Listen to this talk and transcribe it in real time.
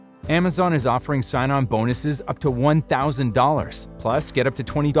Amazon is offering sign-on bonuses up to $1,000, plus get up to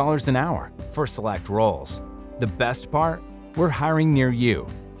 $20 an hour for select roles. The best part? We're hiring near you.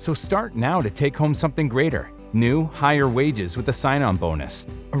 So start now to take home something greater. New, higher wages with a sign-on bonus,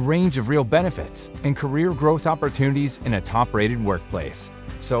 a range of real benefits, and career growth opportunities in a top-rated workplace.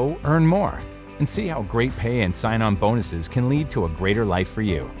 So earn more and see how great pay and sign-on bonuses can lead to a greater life for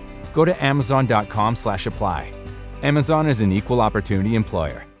you. Go to amazon.com/apply. Amazon is an equal opportunity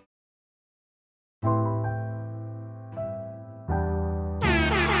employer.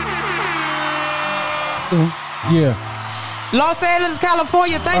 Yeah. Los Angeles,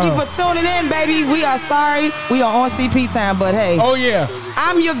 California, thank you for tuning in, baby. We are sorry. We are on CP time, but hey. Oh, yeah.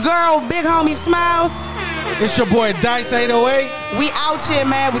 I'm your girl, Big Homie Smiles. It's your boy, Dice 808. We out here,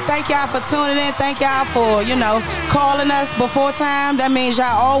 man. We thank y'all for tuning in. Thank y'all for, calling us before time. That means y'all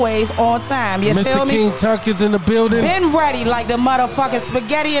always on time. You feel Mr. me? King Tuck is in the building. Been ready like the motherfucking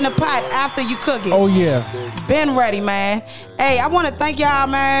spaghetti in the pot after you cook it. Oh, yeah. Been ready, man. Hey, I want to thank y'all,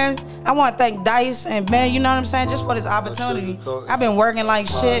 man. I want to thank Dice and Ben, you know what I'm saying, just for this opportunity. I've been working like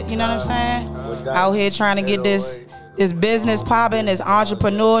shit, you know what I'm saying? Out here trying to get this business popping, this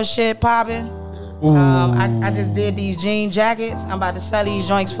entrepreneur shit popping. I just did these jean jackets. I'm about to sell these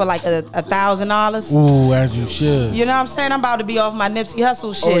joints for like $1,000. Ooh, as you should. You know what I'm saying? I'm about to be off my Nipsey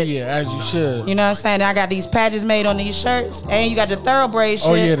Hussle shit. Oh, yeah, as you should. You know what I'm saying? I got these patches made on these shirts. And you got the thoroughbred shit.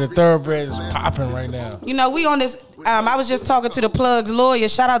 Oh, yeah, the thoroughbred is popping right now. You know, we on this. I was just talking to the Plug's lawyer.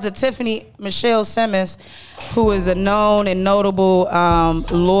 Shout out to Tiffany Michelle Simmons, who is a known and notable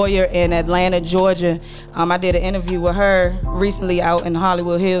lawyer in Atlanta, Georgia. I did an interview with her recently out in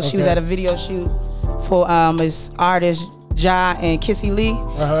Hollywood Hills. She was at a video shoot for his artist Ja and Kissy Lee.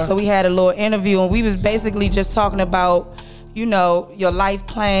 So we had a little interview, and we was basically just talking about, your life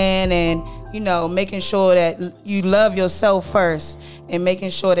plan and, making sure that you love yourself first and making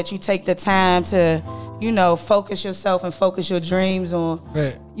sure that you take the time to, focus yourself and focus your dreams on,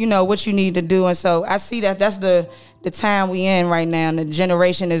 what you need to do. And so I see that that's the time we in right now. And the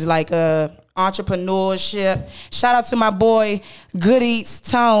generation is like entrepreneurship. Shout out to my boy Good Eats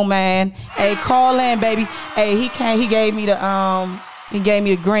Tone, man. Hey, call in, baby. Hey, he gave me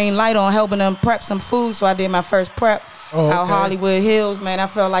the green light on helping them prep some food. So I did my first prep. Out Hollywood Hills, man. I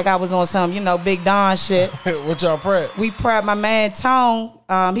felt like I was on some, Big Don shit. What y'all prep? We prep my man Tone.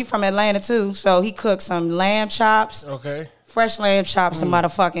 He from Atlanta too, so he cooked some lamb chops. Okay. Fresh lamb chops, some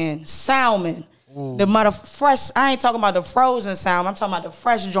motherfucking salmon. The fresh. I ain't talking about the frozen salmon. I'm talking about the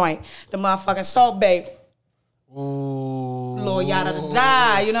fresh joint. The motherfucking Salt Bae. Ooh. Lord yada to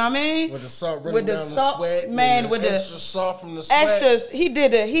die, you know what I mean? With the salt running down the sweat. Man, with the extra salt from the sweat. Extras. He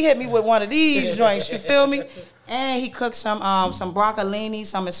hit me with one of these joints, you feel me? And he cooked some broccolini,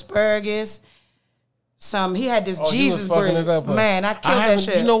 some asparagus, he had this Jesus bread. Man, I killed that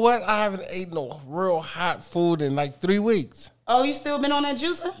shit. You know what? I haven't eaten no real hot food in like 3 weeks. Oh, you still been on that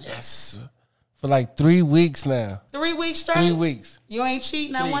juicer? Yes. For like 3 weeks now. 3 weeks straight? 3 weeks. You ain't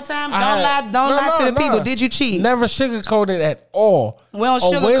cheating not one time? Don't lie to the people. Did you cheat? Never sugarcoated at all. We don't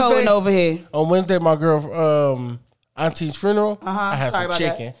sugarcoating over here. On Wednesday, my girl auntie's funeral, I had some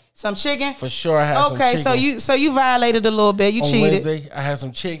chicken. That. Some chicken? For sure I had some chicken. Okay, so you violated a little bit. You cheated. Wednesday, I had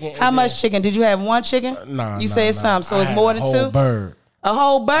some chicken. How much chicken? Did you have one chicken? Nah. You said something, so it's more than two? A whole bird. A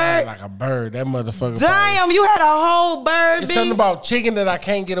whole bird? Like a bird. That motherfucker. Damn, you had a whole bird, It's something about chicken that I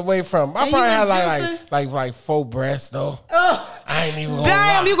can't get away from. I probably had like 4 breasts, though. I ain't even gonna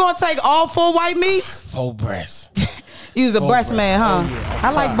lie. You gonna take all 4 white meats? 4 breasts. You was a breast man, huh? Oh, yeah, I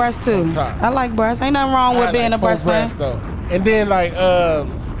like breasts, too. I like breasts. Ain't nothing wrong with being a breast man. Though. And then,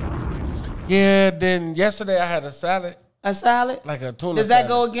 then yesterday I had a salad. A salad? Like a tuna Does that salad.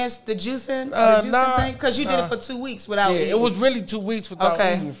 go against the juicing? Thing? Because you did it for 2 weeks without eating. It was really 2 weeks without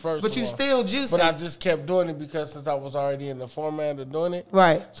eating first. But you still juicing. But I just kept doing it because since I was already in the format of doing it.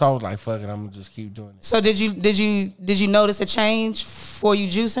 Right. So I was like, fuck it, I'm gonna just keep doing it. So did you notice a change for you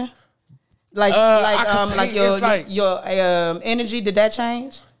juicing? Your energy, did that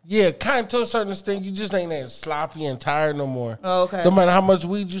change? Yeah, kind of to a certain extent. You just ain't that sloppy and tired no more. Oh, okay. No matter how much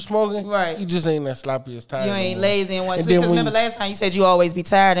weed you smoking, right? You just ain't that sloppy as tired. You ain't no more. lazy and one. Because remember last time you said you always be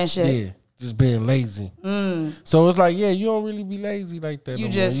tired and shit. Yeah, just being lazy. So it's like, you don't really be lazy like that. You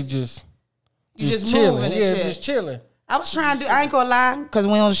just chilling. Moving Yeah, shit. just chilling. I was trying to do. I ain't gonna lie, because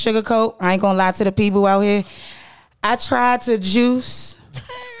we don't sugarcoat. I ain't gonna lie to the people out here. I tried to juice.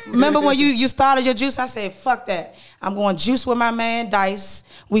 Remember when you started your juice? I said, fuck that. I'm going to juice with my man Dice.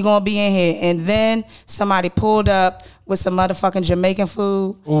 We going to be in here. And then somebody pulled up with some motherfucking Jamaican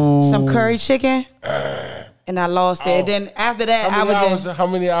food, some curry chicken, and I lost it. And then after that, how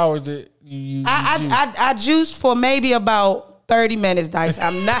many hours did you I juiced for maybe about 30 minutes, Dice.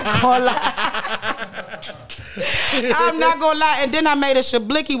 I'm not gonna lie. I'm not gonna lie. And then I made a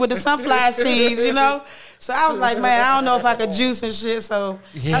shablicky with the sunflower seeds, you know? So I was like, man, I don't know if I could juice and shit. So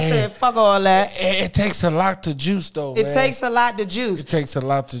I said, fuck all that. It takes a lot to juice, though. It takes a lot to juice. It takes a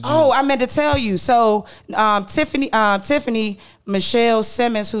lot to juice. Oh, I meant to tell you. So Tiffany Michelle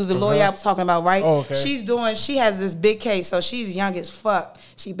Simmons, who's the lawyer I was talking about, right? Oh, okay. She has this big case. So she's young as fuck.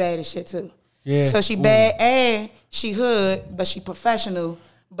 She bad as shit too. Yeah. So she bad and she hood, but she professional,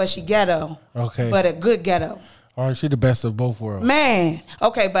 but she ghetto. Okay. But a good ghetto. All right, she the best of both worlds. Man,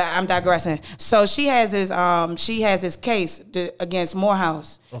 okay, but I'm digressing. So she has this case against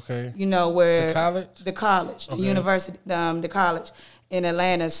Morehouse. Okay. You know where the college, the university, the college in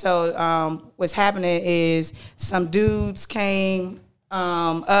Atlanta. So what's happening is some dudes came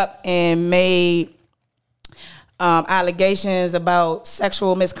up and made allegations about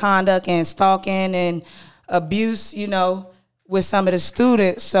sexual misconduct and stalking and abuse. You know, with some of the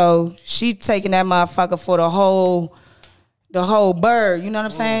students. So she taking that motherfucker for the whole bird. You know what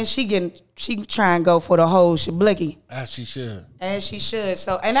I'm saying? She try and go for the whole shablicky. As she should. As she should.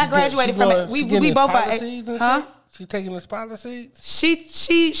 So, and I graduated from it. We both are. Huh? She taking his policies?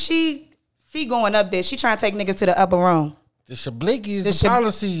 She going up there. She trying to take niggas to the upper room. The shablicky is the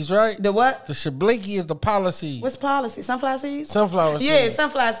policies, right? The what? The shablicky is the policy. What's policy? Sunflower seeds? Sunflower seeds. Yeah,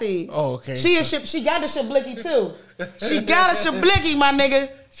 sunflower seeds. Oh, okay. She got the shablicky too. She got a shablicky, my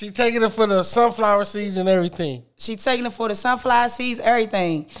nigga. She taking it for the sunflower seeds and everything. She taking it for the sunflower seeds,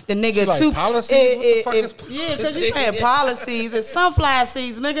 everything. The nigga she like too. Policies? Yeah, because you saying policies. It's sunflower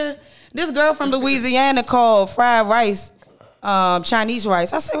seeds, nigga. This girl from Louisiana called fried rice, Chinese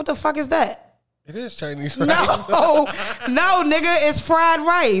rice. I said, what the fuck is that? It is Chinese rice. No, nigga, it's fried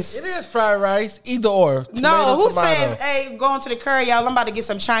rice. It is fried rice, either or. No, who says, hey, going to the curry, y'all, I'm about to get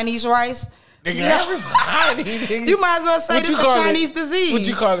some Chinese rice? Nigga, everybody. Nigga. You might as well say this is a Chinese disease. What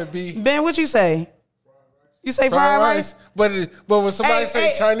you call it, B? Ben, what you say? You say fried rice? But when somebody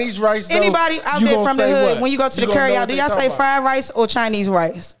say Chinese rice, though, anybody out there from the hood, what? when you go to the curry, y'all, do y'all say fried rice or Chinese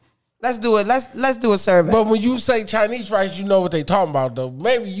rice? Let's do it. Let's do a survey. But when you say Chinese rice, you know what they talking about, though.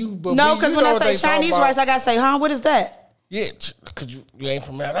 Maybe you, but no, because when I say Chinese rice, I gotta say, huh? What is that? Yeah, because you ain't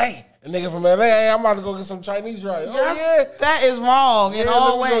from LA. A nigga from LA, hey, I'm about to go get some Chinese rice. Oh, yeah. That is wrong in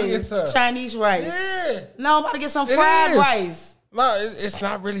all ways. Chinese rice. Yeah. No, I'm about to get some fried rice. No, it's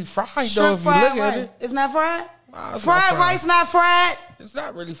not really fried, though, if you look at it. It's not fried? Nah, fried rice not fried? It's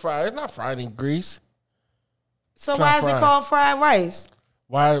not really fried. It's not fried in grease. So why is it called fried rice?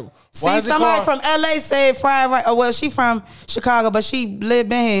 Why is somebody from LA said fried rice. Oh, well, she from Chicago, but she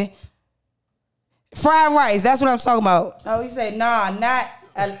lived in here. Fried rice, that's what I'm talking about. Oh, he said, nah, not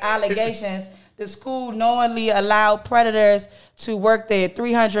allegations. The school knowingly allowed predators to work there.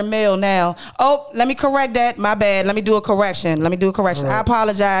 300 mil now. Oh, let me correct that. My bad. Let me do a correction. Right. I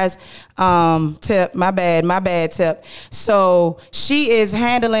apologize. Tip. My bad, Tip. So she is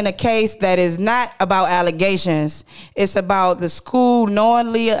handling a case that is not about allegations. It's about the school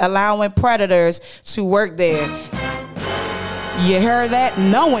knowingly allowing predators to work there. You heard that?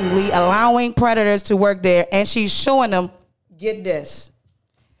 Knowingly allowing predators to work there. And she's showing them, get this.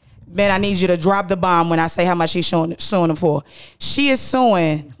 Man, I need you to drop the bomb when I say how much she's suing them for. She is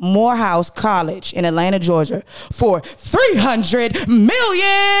suing Morehouse College in Atlanta, Georgia for $300 million.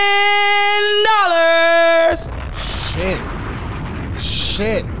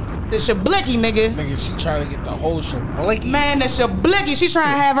 Shit. The shablicky, nigga. Nigga, she trying to get the whole shablicky. Man, the shablicky. She's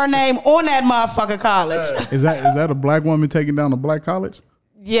trying to have her name on that motherfucker college. Is that a black woman taking down a black college?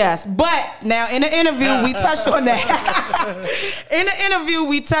 Yes, but now in the interview we touched on that. In the interview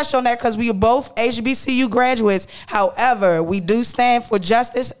we touched on that because we are both HBCU graduates. However, we do stand for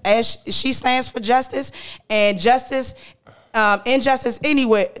justice, as she stands for justice, and justice, injustice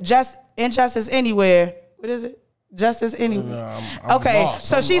anywhere. Injustice anywhere. What is it? Justice anywhere. I'm okay, lost.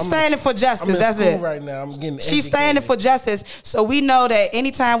 So she's standing for justice. That's it. Right now, I'm getting. She's standing for justice. So we know that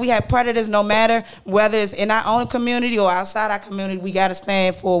anytime we have predators, no matter whether it's in our own community or outside our community, we got to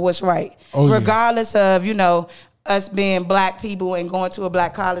stand for what's right, regardless of us being black people and going to a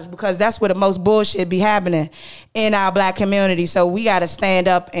black college, because that's where the most bullshit be happening in our black community. So we got to stand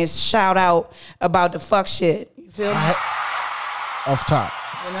up and shout out about the fuck shit. You feel me? Off top.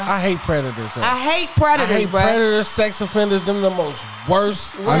 You know? I hate predators. I hate predators, bro. Predators, sex offenders, them the most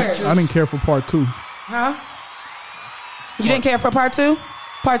worst. I didn't care for part 2. Huh? You didn't care for part 2?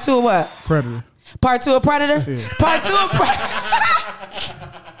 Part 2 of what? Predator. Part 2 of Predator? Yeah. Part 2 of Predator.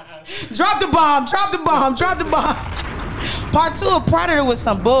 Drop the bomb. Part 2 of Predator was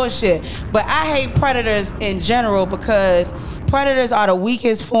some bullshit. But I hate predators in general because predators are the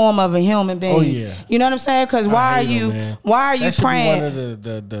weakest form of a human being. Oh yeah, you know what I'm saying? Because why are you praying? One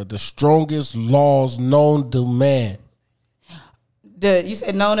of the strongest laws known to man. You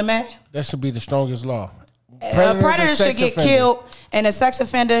said known to man? That should be the strongest law. A predator should get killed, and a sex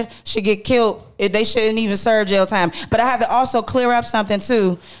offender should get killed. They shouldn't even serve jail time. But I have to also clear up something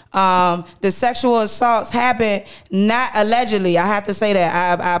too. The sexual assaults happen not allegedly. I have to say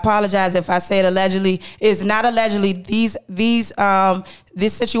that. I apologize if I said allegedly. It's not allegedly.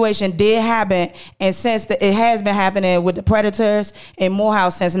 This situation did happen, and since it has been happening with the predators in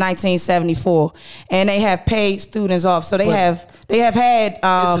Morehouse since 1974, and they have paid students off. So they have had it's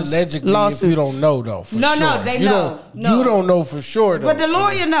allegedly lawsuits. If you don't know though. No, they know. You don't know for sure though. But the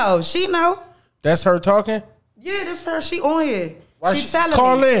lawyer knows. She know. That's her talking? Yeah, that's her. She on here. Why she telling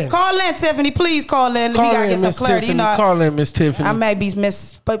call me. In. Call in, Tiffany. Please call in. We gotta get some clarity. Tiffany. Call in, Miss Tiffany. I may be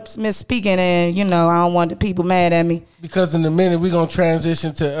misspeaking, and I don't want the people mad at me. Because in a minute we're gonna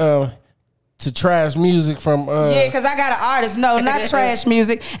transition to trash music from yeah, because I got an artist. No, not trash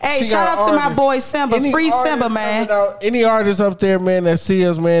music. Hey, shout out to my boy Simba. Free Simba, man. Any artists up there, man, that see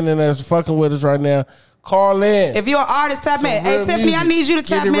us, man, and that's fucking with us right now, call in. If you're an artist, tap in. Hey, Tiffany, music. I need you to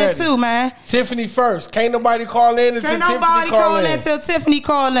tap in too, man. Tiffany first. Can't nobody call in until Tiffany call in. Can't nobody call in until Tiffany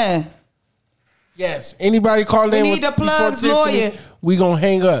call in. Yes. Anybody call in. We need the plugs lawyer. We gonna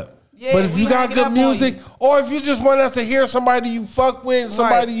hang up. Yeah, but if you got good music, or if you just want us to hear somebody you fuck with,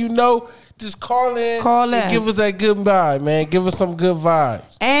 somebody you know, just call in. And give us that good vibe, man. Give us some good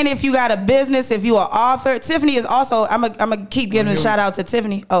vibes. And if you got a business, if you are an author, Tiffany is also. I'm gonna keep giving a shout out to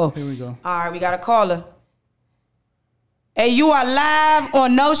Tiffany. Oh, here we go. All right, we got a caller. Hey, you are live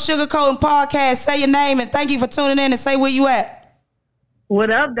on No Sugarcoating Podcast. Say your name and thank you for tuning in and say where you at.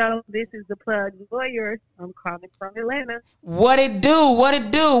 What up, though? This is the plug lawyer. I'm calling from Atlanta. What it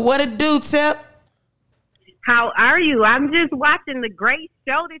do, Tip? How are you? I'm just watching the great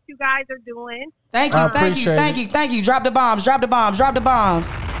show that you guys are doing. Thank you. Drop the bombs.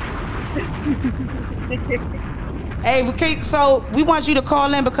 Hey, so we want you to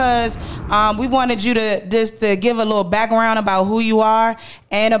call in because we wanted you to just to give a little background about who you are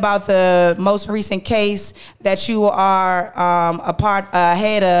and about the most recent case that you are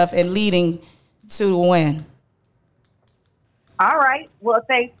head of and leading to the win. All right. Well,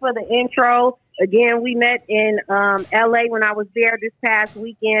 thanks for the intro. Again, we met in L.A. when I was there this past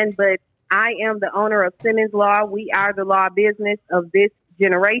weekend, but I am the owner of Simmons Law. We are the law business of this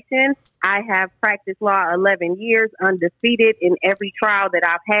generation. I have practiced law 11 years, undefeated in every trial that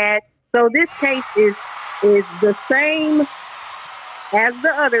I've had. So this case is the same as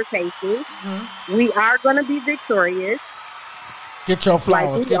the other cases. Mm-hmm. We are going to be victorious. Get your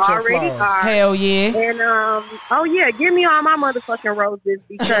flowers. Get your flowers. Are. Hell yeah. And oh yeah, give me all my motherfucking roses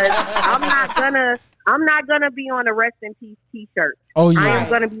because I'm not gonna be on a rest in peace t-shirt. Oh yeah. I am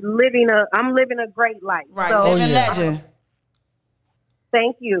gonna be living a great life. Right. So, living legend.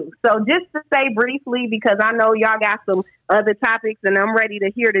 Thank you. So just to say briefly, because I know y'all got some other topics and I'm ready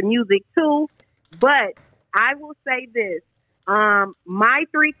to hear the music too, but I will say this. My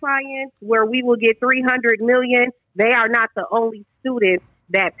 3 clients where we will get $300 million, they are not the only students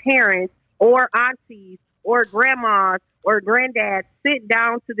that parents or aunties or grandmas or granddads sit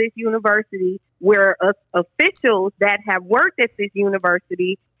down to this university where officials that have worked at this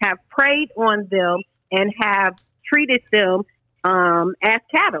university have preyed on them and have treated them as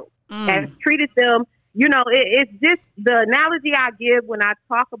cattle, and treated them, it's just the analogy I give when I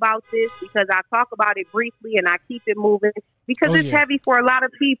talk about this, because I talk about it briefly and I keep it moving because it's heavy for a lot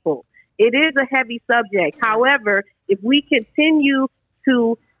of people. It is a heavy subject. However, if we continue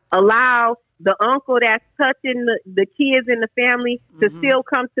to allow the uncle that's touching the kids in the family to still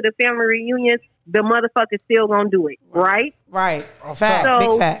come to the family reunions, the motherfucker's still gonna do it, right? Right. Fact. So,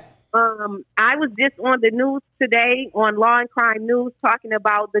 big fact. I was just on the news today on Law and Crime News talking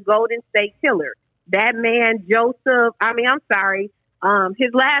about the Golden State Killer. That man, Joseph,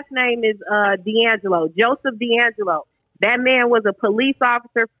 his last name is D'Angelo, Joseph D'Angelo. That man was a police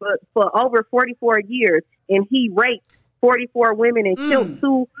officer for over 44 years, and he raped 44 women and killed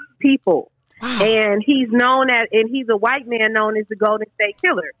 2 people. Wow. And he's a white man known as the Golden State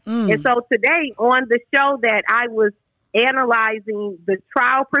Killer. And so today on the show that I was analyzing the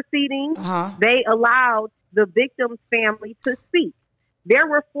trial proceedings, they allowed the victim's family to speak. There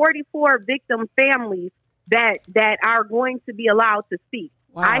were 44 victim families that are going to be allowed to speak.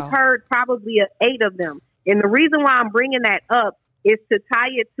 Wow. I've heard probably 8 of them. And the reason why I'm bringing that up is to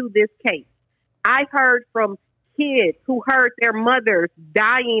tie it to this case. I heard from kids who heard their mothers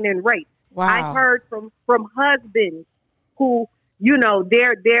dying in rape. Wow. I heard from husbands who,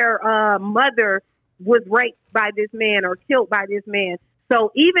 their mother was raped by this man or killed by this man.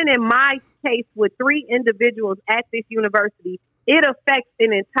 So even in my case with 3 individuals at this university, it affects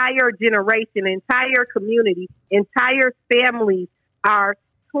an entire generation, entire community, entire families are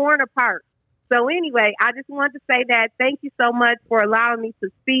torn apart. So anyway, I just wanted to say that. Thank you so much for allowing me to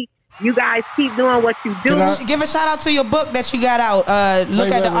speak. You guys keep doing what you do. Give a shout out to your book that you got out. Look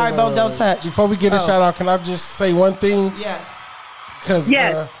at the Art Bone Don't Touch. Before we get a shout out, can I just say one thing? Yes. Because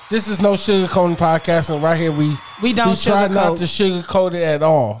this is no sugarcoating podcast, and right here we try not to sugarcoat it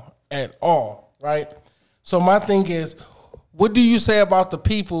at all, right? So my thing is, what do you say about the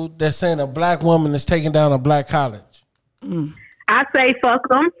people that saying a black woman is taking down a black college? I say fuck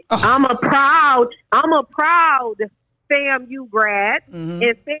them. I'm a proud FAMU grad, and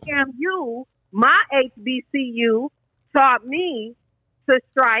FAMU, my HBCU, taught me to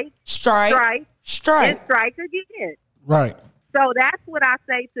strike, and strike again. Right. So that's what I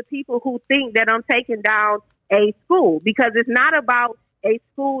say to people who think that I'm taking down a school, because it's not about a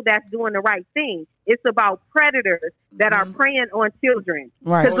school that's doing the right thing. It's about predators that are preying on children.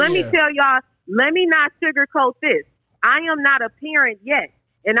 Right. Because let me tell y'all, let me not sugarcoat this. I am not a parent yet,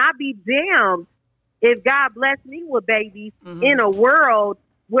 and I'd be damned if God bless me with babies in a world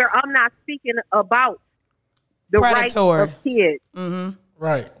where I'm not speaking about the rights of kids.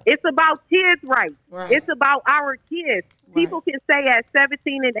 Right. It's about kids' rights. Right. It's about our kids. Right. People can say at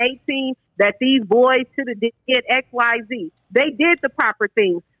 17 and 18 that these boys should have did X, Y, Z. They did the proper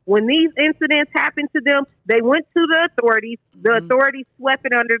things. When these incidents happened to them, they went to the authorities. The authorities swept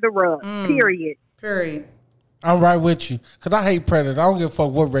it under the rug. Period. I'm right with you. Because I hate predators. I don't give a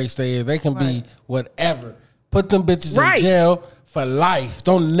fuck what race they is. They can be whatever. Put them bitches in jail for life.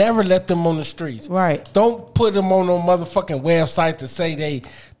 Don't never let them on the streets. Right. Don't put them on no motherfucking website to say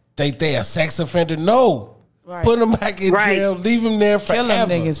they a sex offender. No. Right. Put them back in jail. Leave them there forever. Kill them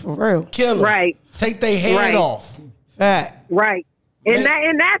niggas for real. Kill them. Right. Take their head off. Fact. Right. And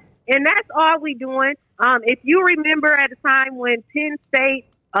that's all we doing. If you remember at a time when Penn State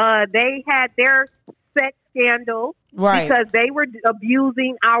they had their sex scandal because they were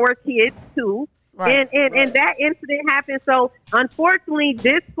abusing our kids too. Right. And that incident happened. So unfortunately,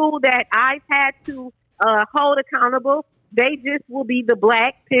 this school that I've had to hold accountable, they just will be the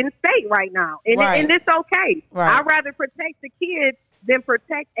black Penn State right now. And it's okay. Right. I'd rather protect the kids than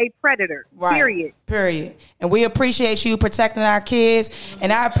protect a predator. Right. Period. And we appreciate you protecting our kids.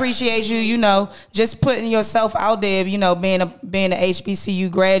 And I appreciate you, just putting yourself out there, being a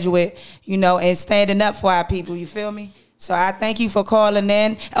HBCU graduate, and standing up for our people. You feel me? So I thank you for calling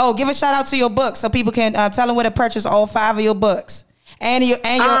in. Oh, give a shout out to your book so people can tell them where to purchase all 5 of your books and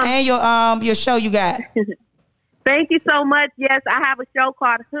your show you got. Thank you so much. Yes, I have a show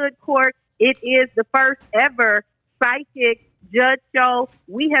called Hood Court. It is the first ever psychic judge show.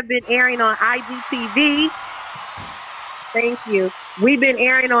 We have been airing on IGTV. Thank you. We've been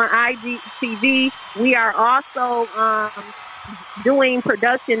airing on IGTV. We are also doing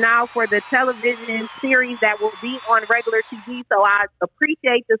production now for the television series that will be on regular TV. So I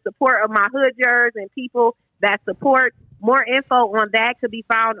appreciate the support of my hooders and people that support. More info on that could be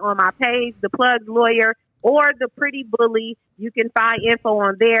found on my page, The Plugged Lawyer, or The Pretty Bully. You can find info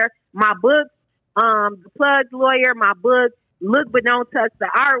on there. My book, The Plugged Lawyer, my book, Look But Don't Touch the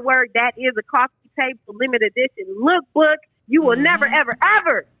Artwork. That is a coffee table limited edition lookbook. You will never, ever,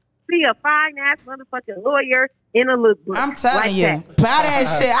 ever see a fine ass motherfucking lawyer in a lookbook. I'm telling you, buy that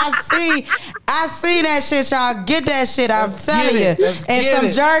shit. I see that shit, y'all. Get that shit. I'm telling you, and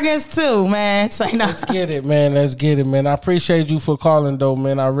some jargons too, man. Let's get it, man. Let's get it, man. I appreciate you for calling, though,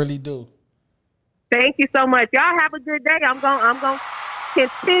 man. I really do. Thank you so much. Y'all have a good day. I'm going to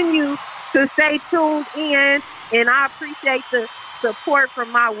continue to stay tuned in, and I appreciate the support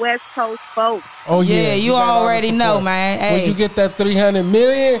from my West Coast folks. Oh yeah, you already know, man. Hey. When you get that $300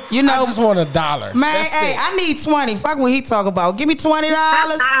 million, I just want $1. Man, I need 20. Fuck what he talk about. Give me $20.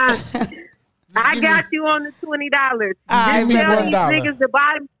 I got you on the $20. Give me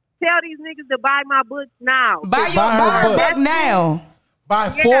 $1. Tell these niggas to buy my books now. Buy her book now. Buy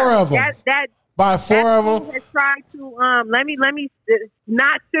 4 of them. Buy 4 of them. Has tried to let me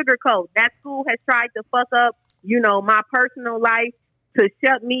not sugarcoat. That school has tried to fuck up, my personal life, to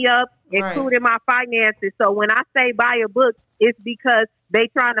shut me up, including my finances. So when I say buy a book, it's because they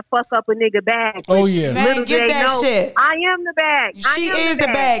trying to fuck up a nigga bag. Oh yeah, man, get that shit. I am the bag. She is the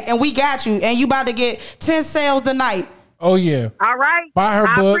bag, and we got you. And you about to get 10 sales tonight. Oh yeah. All right. Buy her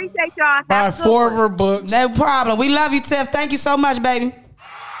book. I appreciate y'all. Buy 4 of her books. No problem. We love you, Tiff. Thank you so much, baby.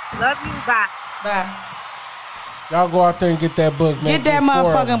 Love you. Bye. Bye. Y'all go out there and get that book, man. Get that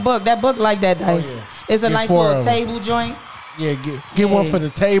motherfucking book. That book like that, Dice. Oh, yeah. It's a nice little table joint. Yeah, get one for the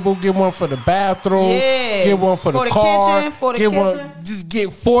table, get one for the bathroom, get one for the car, kitchen, for the kitchen. One. Just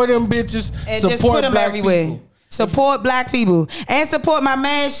get 4 of them bitches. And just put them everywhere. People. Support black people and support my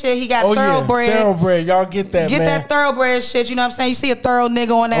man shit. He got thoroughbred. Yeah, thoroughbred. Y'all get that. Get that thoroughbred shit. You know what I'm saying? You see a thorough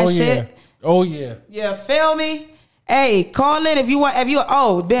nigga on that shit. Oh yeah. Yeah, feel me? Hey, call in if you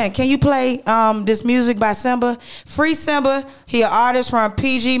want. Ben, can you play this music by Simba? Free Simba. He an artist from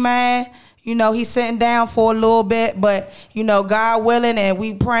PG, man. You know, he's sitting down for a little bit, but you know, God willing, and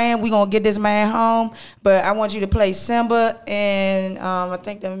we praying we gonna get this man home. But I want you to play Simba and I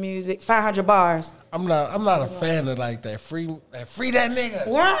think the music 500 bars. I'm not a fan of like that. Free that nigga.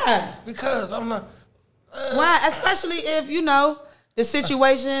 Why? Because I'm not. Why? Especially if you know the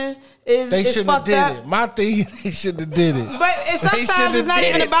situation is they shouldn't fucked have did up. it. My thing, they should have did it. But sometimes it's not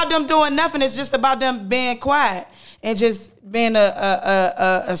even about them doing nothing. It's just about them being quiet and just being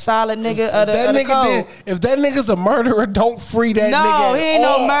a solid nigga of the code. If that nigga's a murderer, don't free that nigga. No, he ain't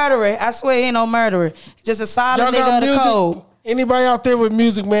no murderer. I swear he ain't no murderer. Just a solid nigga of the code. Anybody out there with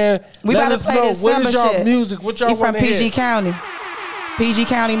music, man? We about to play this Simba shit. What is y'all music? What y'all want to hear? He from PG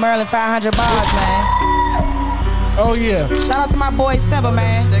County, Maryland, 500 bars, man. Oh yeah. Shout out to my boy Simba,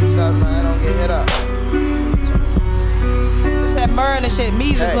 man. Sticks up, man. Don't get hit up. It's that Maryland shit,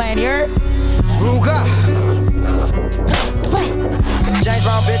 Mises land, you heard? Ruga. James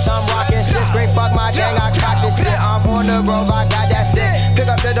Brown, bitch, I'm rockin' shit. Scream, fuck my gang, I crack this shit. I'm on the road, I got that stick. Pick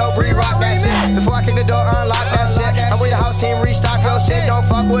up the dope, re-rock that shit. Before I kick the door, unlock that shit. I'm with the house team, restock your shit. Don't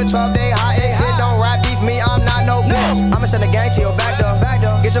fuck with 12-day hot exit. Don't rap beef me, I'm not no bitch. I'ma send a gang to your back door.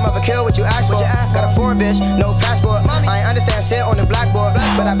 Get your mother killed, what you asked for. Got a foreign bitch, no passport. I ain't understand shit on the blackboard,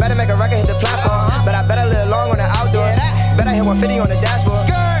 but I better make a record hit the platform. But I better live long on the outdoors. Bet I hit 150 on the dashboard.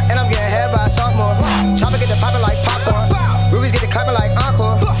 And I'm getting head by a sophomore. Chopper get the poppin' like popcorn. Rubies get the clapping like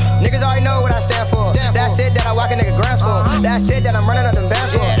encore. Niggas already know what I stand for. That shit that I walk a nigga grants for. That shit that I'm running up them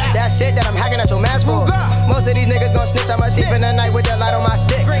bands for. That shit that I'm hacking at your mans for. Most of these niggas gon' snitch. I'ma sleep in the night with the light on my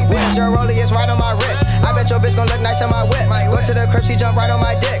stick. Where's your rollie? It's right on my wrist. I bet your bitch gon' look nice on my whip. Go to the crib, she jump right on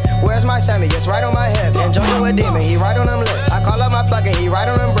my dick. Where's my Sammy? It's right on my hip. And Jojo a demon, he right on them lips. I call up my plug and he right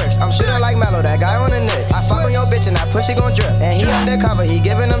on them bricks. I'm shooting like Mello, that guy on the nick. I fuck on your bitch and that pussy gon' drip. And he undercover, he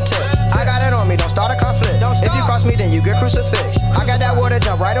giving them tips. I got it on me, don't start a conflict. If you cross me, then you get crucifixed. I got that water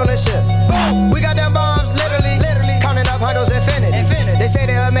jump right on the ship. We got them bombs, literally. Counting up hundreds infinity. They say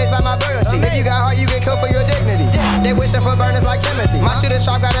they're amazed by my buoyancy. If you got heart, you get killed for your dignity. They wishing for burners like Timothy. My shooter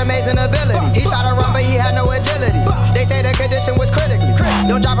sharp got amazing ability. He shot a run, but he had no agility. They say the condition was critically.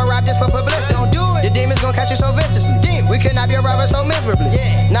 Don't drop a rap just for publicity. Don't do it. Your demons gon' catch you so viciously. We kidnap your brother so miserably.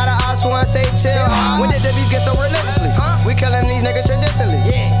 Now the odds one say chill. When did the beef get so religiously? We killing these niggas traditionally.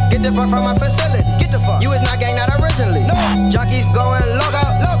 Get the fuck from my facility. Get the fuck. You is not gang, not originally. No. Junkies going logo.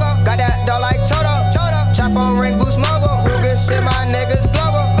 Got that dog like Toto. Chop on ring, boost mobile. Ruger shit, my niggas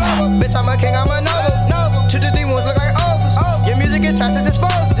global. Bitch, I'm a king, I'm a noble. To the demons look like ovals. Your music is trash, it's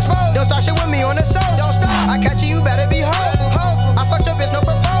disposed. Don't start shit with me on the soul. Don't stop. I catch you, you better be hopeful. I fucked your bitch, no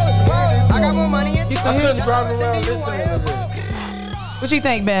proposal. I got more money in I couldn't drive around listening to this. What you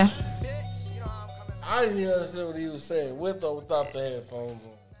think, man? I didn't even understand what he was saying, with or without the headphones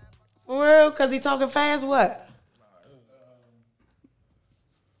on. For real? Cause he talking fast? What?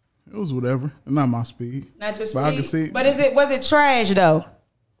 It was whatever. Not my speed. Not your speed. But I can see. But was it trash though?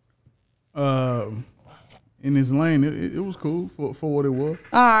 In his lane, it was cool for what it was.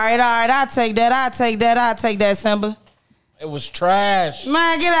 All right. I'll take that, Simba. It was trash.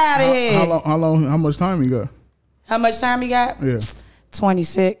 Man, get out of here. How much time he got? How much time he got? Yeah.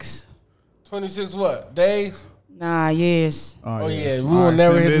 26. 26 what? Days? Nah, years. Oh yeah. We will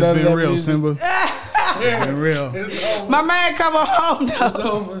never hit none of that real, music. Simba. It's been real. My man coming home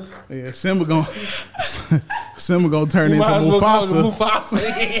though. Yeah, Simba gonna turn into Mufasa.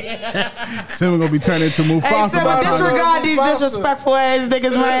 Simba gonna be turned into Mufasa. Hey, Simba, disregard these disrespectful ass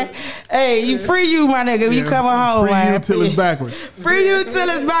niggas, man. Hey, you free you, my nigga. You coming home, free man. Free you till it's backwards. Free you till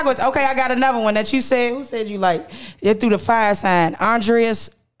it's backwards. Okay, I got another one that you said. Who said you like? It through the fire sign.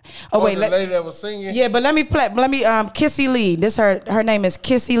 Andreas. Oh wait, the lady that was singing. Yeah, but let me Kissy Lee. This her name is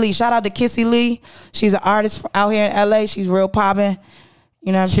Kissy Lee. Shout out to Kissy Lee. She's an artist out here in LA. She's real popping.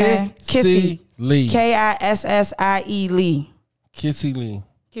 You know what I'm saying? Kissy Lee. Kissie Lee. Kissy Lee.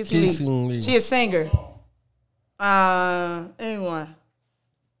 Kissy Lee. She a singer. Anyone.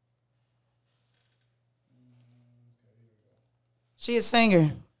 She a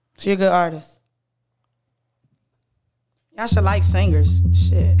singer. She a good artist. Y'all should like singers.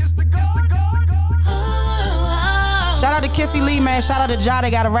 Shit. Shout out to Kissy Lee, man. Shout out to Ja.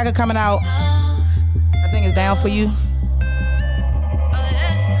 They got a record coming out. I think it's Down For You.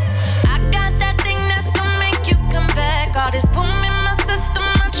 I got that thing that's gonna make you come back. All this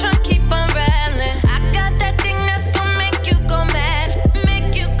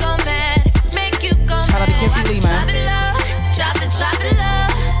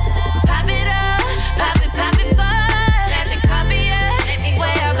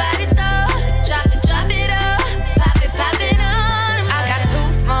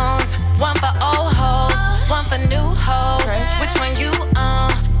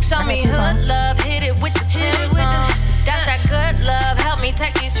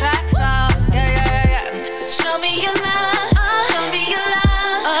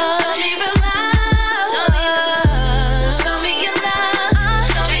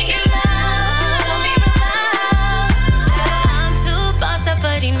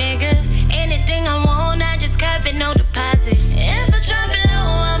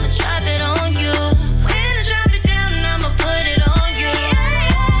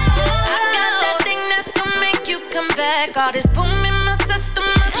like all this boom